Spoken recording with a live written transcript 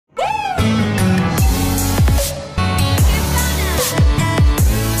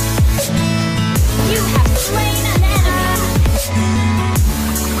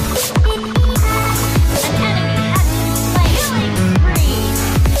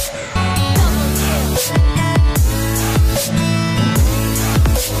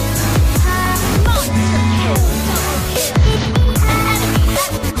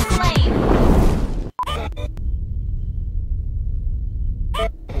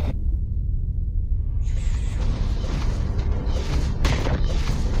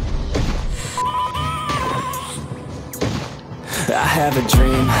have a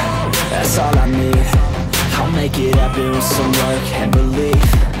dream, that's all I need. I'll make it happen with some work and belief.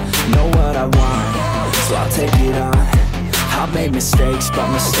 Know what I want, so I'll take it on. I've made mistakes, but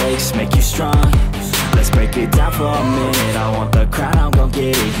mistakes make you strong. Let's break it down for a minute. I want the crown, I'm gon'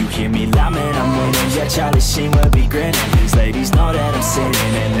 get it. You hear me loud, man, I'm winning. Yeah, Charlie Sheen will be grinning. These ladies know that I'm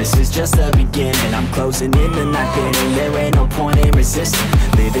sinning, and this is just the beginning. I'm closing in the ninth inning. There ain't no point in resisting.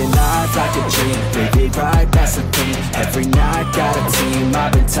 Living life like a dream, live it right, that's the thing. Every night, got a team,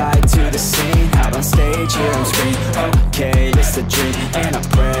 I've been tied to the scene. Out on stage, here I'm screaming, okay, it's a dream. And I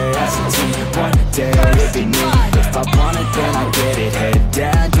pray as a team, one day it'll be me. If I want it, then I get it. Head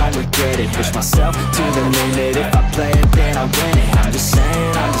down, don't regret it. Push myself to the limit. If I play it, then I win it. I'm just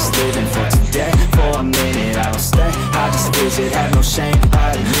saying, I'm just living for today. For a minute, I don't stay, I just visit. Have no shame,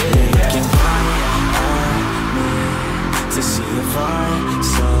 I admit it. Looking right at me to see if I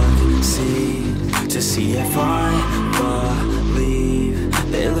succeed, to see if I believe.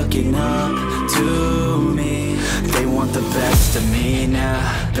 They're looking up to me. They want the best of me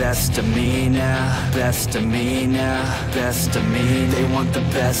now, best of me now, best of me now, best of me. They want the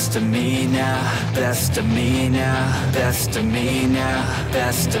best of me now, best of me now, best of me now,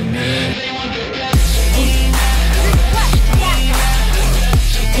 best of me. They want the best of me now.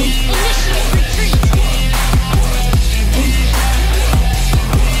 Initiate retreat.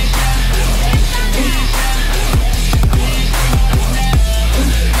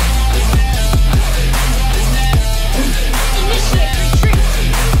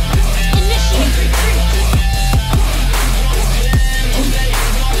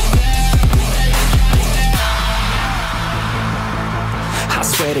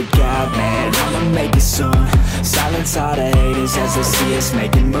 Swear to God, man, I'ma make it soon. Silence all the haters as they see us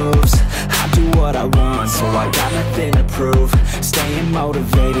making moves. I do what I want, so I got nothing to prove. Staying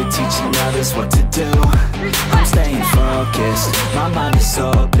motivated, teaching others what to do. I'm staying focused, my mind is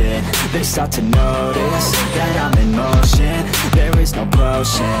open. They start to notice that I'm in motion. There is no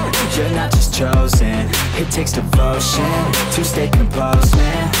potion, you're not just chosen. It takes devotion to stay composed,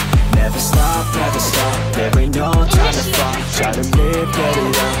 man. Never stop, there ain't no time to fall. Try to live, get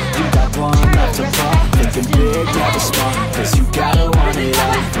it up, you got one left to fall. Thinking big, never small, cause you gotta want it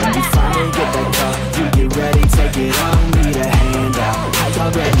all. When you finally get that call, you get ready, take it on. Need a hand out, I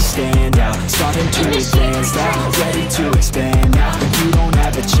already stand out. Starting to advance now, ready to expand now. You don't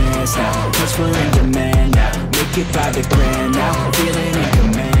have a chance now, cause we're in demand now. Make it by the grand now, feeling in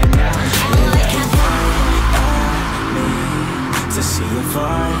command now. To see if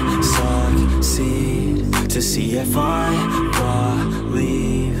I succeed, to see if I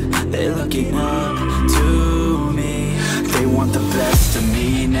believe. They're looking up to me. They want the best of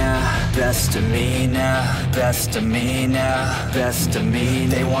me now, best of me now, best of me now, best of me.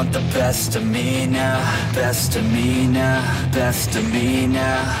 They want the best of me now, best of me now, best of me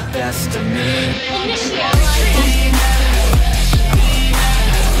now, best of me. Initiate.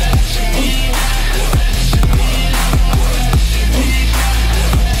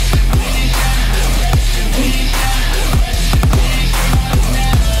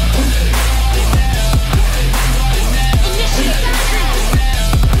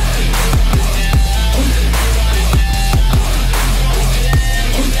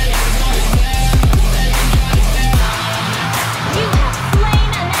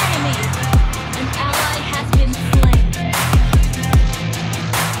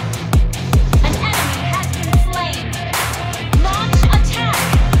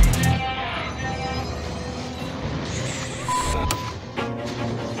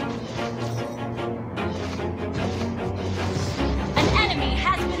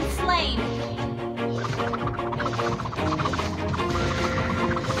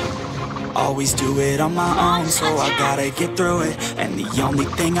 Always do it on my own, so I gotta get through it. And the only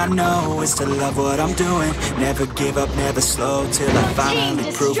thing I know is to love what I'm doing. Never give up, never slow, till I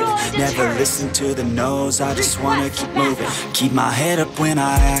finally prove it. Never listen to the no's, I just wanna keep moving. Keep my head up when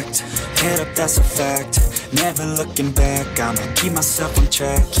I act, head up, that's a fact. Never looking back, I'ma keep myself on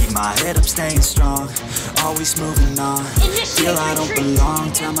track. Keep my head up, staying strong, always moving on. Feel I don't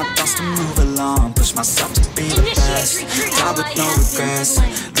belong, tell my thoughts to move along. Push myself to be the best, die with no regrets.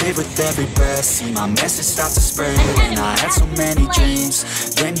 Live with every breath, see my message start to spread. And I had so many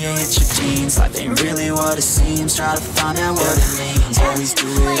dreams, then you hit your teens. Life ain't really what it seems, try to find out what it means. Always do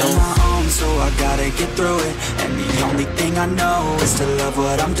it on my own, so I gotta get through it. And the only thing I know is to love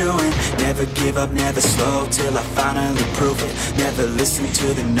what I'm doing. Never give up, never slow, till I finally prove it. Never listen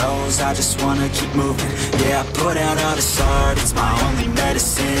to the no's, I just wanna keep moving. Yeah, I put out all this art, it's my only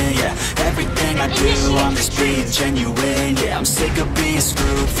medicine. Yeah, everything I do, I'm just being genuine. Yeah, I'm sick of being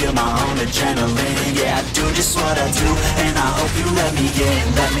screwed, feel my own adrenaline. Yeah, I do do just what I do, and I hope you let me in,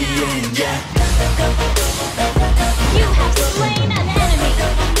 yeah. You have slain an enemy.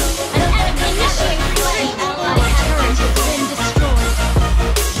 An enemy initiate flame. Ally turret has been destroyed.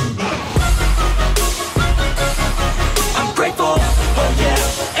 I'm grateful, oh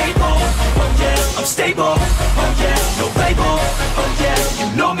yeah, able, oh yeah, I'm stable, oh yeah, no label, oh yeah, you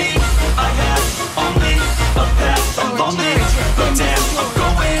know me, I have only a path, I'm lonely, but damn, I'm going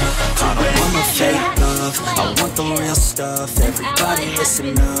to win. I don't want no fake love, I want the real stuff. Everybody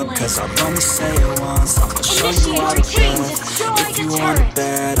listen up, cause I'll only say it once. I'm gonna show you all the love. If you want it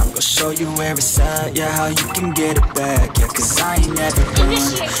bad, I'm gonna show you where it's at. Yeah, how you can get it back. Yeah, cause I ain't never done.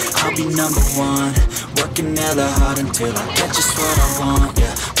 I'll be number one, working hella hard until I get just what I want.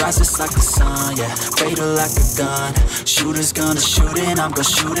 Yeah, rises like the sun, yeah, fatal like a gun. Shooters gonna shoot and I'm gonna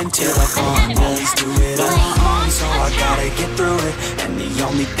shoot until I fall. Let's do it on my own, so I gotta get through it. And the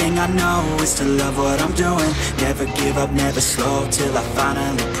only thing I know is to love what I'm doing. Never give up, never slow, till I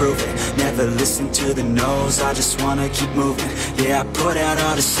finally prove it. Never listen to the no's, I just wanna keep moving. Yeah, I put out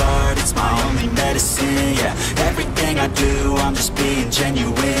all this art, it's my only medicine. Yeah, everything I do, I'm just being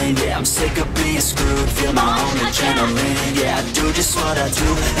genuine. Yeah, I'm sick of being screwed, feel my own adrenaline. Yeah, I do just what I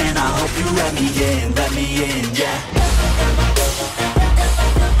do, and I hope you let me in, yeah.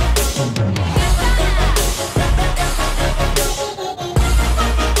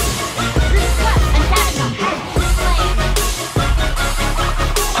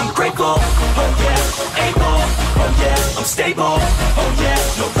 Grateful, oh yeah, able, oh yeah, I'm stable, oh yeah,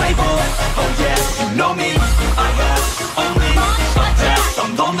 no label, oh yeah, you know me, I have only a path,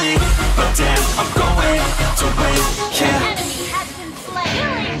 I'm lonely, but damn, I'm going to win, yeah. Enemy has been slain.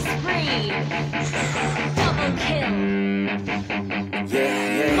 Killing spree. Double kill.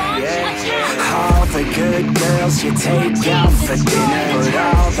 Yeah. All the good girls you take out for dinner, but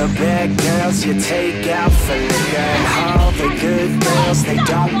all the bad girls you take out for liquor. All the good girls, they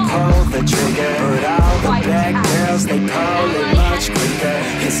don't pull the trigger, but all the bad girls, they pull it much quicker.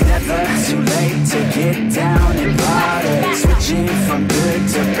 It's never too late to get down and party. Switching from good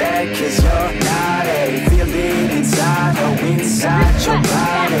to bad, cause you're not a. Feel it inside, oh inside your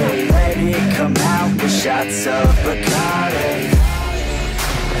body. Let it come out with shots of Bacardi.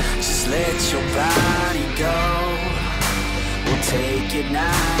 Just let your body go. We'll take it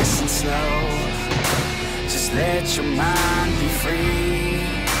nice and slow. Just let your mind be free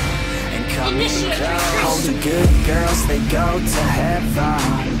and come in close. All the good girls, they go to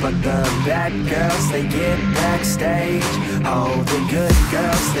heaven, but the bad girls, they get backstage. Oh, the good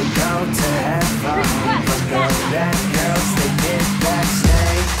girls, they go to heaven, but the bad girls, they get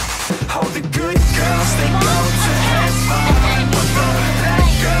backstage. Oh, the good girls, they go to heaven, but the bad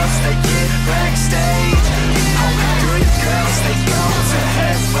girls, they get backstage. Oh, the good girls, they go to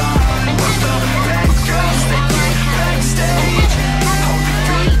heaven, but the bad girls, they get backstage. Oh, the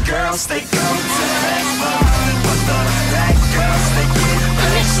good girls, they go to heaven, but the bad girls, they get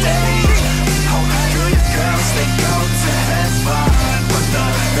backstage. Oh, the good girls, they go to heaven, but the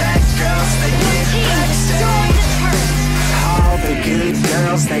bad girls, they get backstage. All the good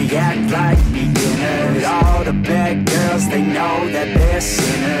girls, they act like beginners. All the bad girls, they know that they're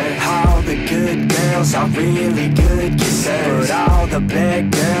sinners. All the good girls are really good kissers, but all the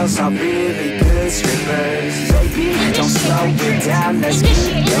bad girls are really good strippers. Baby, don't slow it down, let's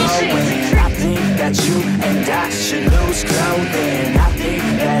keep going. I think that you and I should lose clothing. I think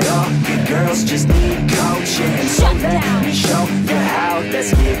that all good girls just need coaching. So let me show you how,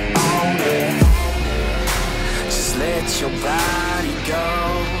 let's get on it. Just let your body go.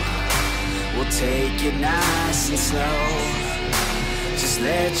 We'll take it nice and slow. Just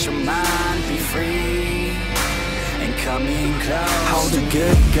let your mind be free and come in close. All the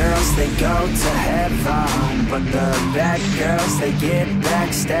good girls, they go to heaven, but the bad girls, they get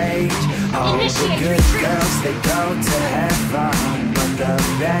backstage. All the good girls, they go to heaven, but the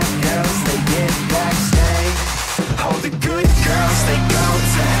bad girls, they get backstage. All the good girls, they go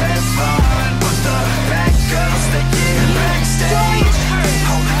to heaven, but the bad girls, they get backstage.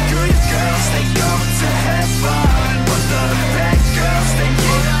 All the good girls, they go to heaven, but the bad girls, they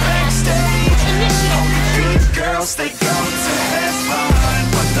get backstage. All the good girls, they go to heaven,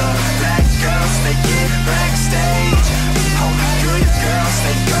 but the bad girls, they get backstage. All the good girls,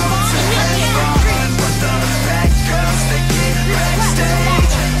 they go to heaven, but the bad girls, they get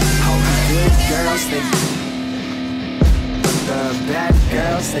backstage. All the good girls, they the bad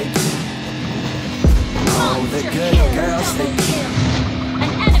girls, they oh, the good girls, they An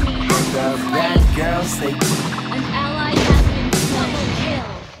enemy has the been bad slain. girls, they An ally has been double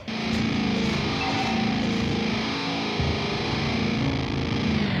killed.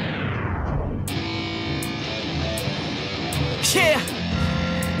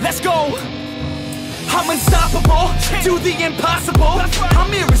 unstoppable, do the impossible.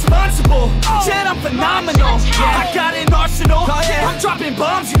 I'm irresponsible, yet I'm phenomenal. I got an arsenal, I'm dropping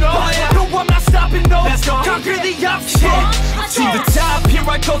bombs, you know. No, I'm not stopping, no. Conquer the obstacle. To the top, here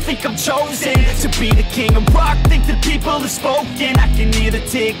I go, think I'm chosen to be the king of rock, think the people have spoken. I can hear the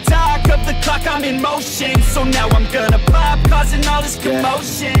tick-tock of the clock, I'm in motion. So now I'm gonna pop, causing all this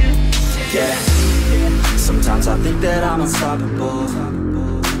commotion. Yeah, sometimes I think that I'm unstoppable.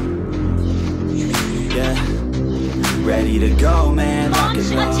 Yeah, ready to go, man, lock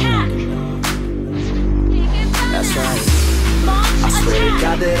Launch and load. attack! That's right, Launch I swear to attack!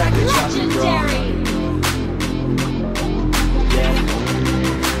 God that I could drop it, bro. Legendary!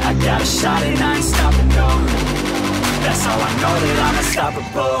 Yeah, I got a shot and I ain't stopping, no. That's how I know that I'm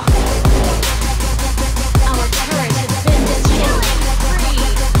unstoppable. Our turret has been destroyed.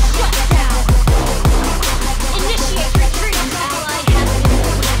 Shut down. Initiate retreat. Ally has been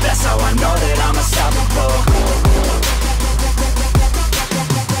defeated. That's how I know that I'm unstoppable.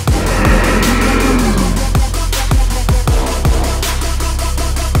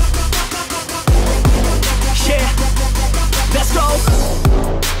 Yeah, let's go.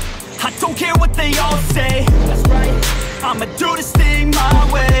 I don't care what they all say. That's right, I'ma do this thing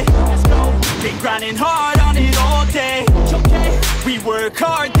my way. Let's go. Been grinding hard on it all day. Okay, we work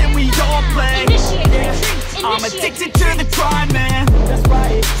hard, then we all play. Initiate retreat. I'm Initiate addicted to the grind, man. That's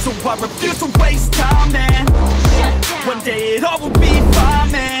right, so I refuse to waste time, man. Shut down. One day it all will be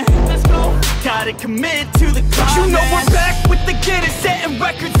fine, man. Let's go. Gotta commit to the climb, you know, man. we're back with the Guinness, setting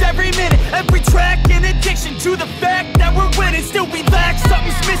records every minute, every track. In addiction to the fact that we're winning, still we lack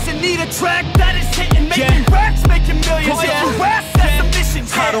something's missing. Need a track that is hitting, making racks, making millions. Oh, yeah. You ask, that's the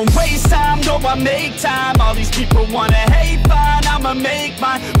mission. I don't waste time, no, I make time. All these people wanna hate, fine, I'ma make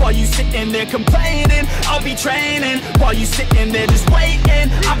mine. While you sitting there complaining, I'll be training. While you sitting there just waiting,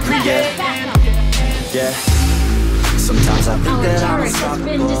 I'm creating. Yeah, sometimes I think Our that I'm turret has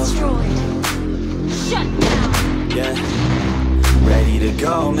been unstoppable. destroyed. Shut down. Yeah, ready to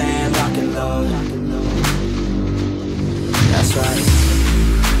go, man, lock and load. That's right,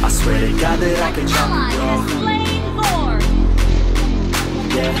 I swear to God that I can drop Ally it, has bro. slain Lord.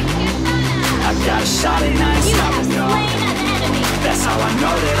 Yeah, I got a shot and I ain't You have stopping, no. slain an enemy. That's how I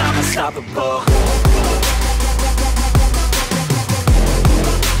know that I'm unstoppable.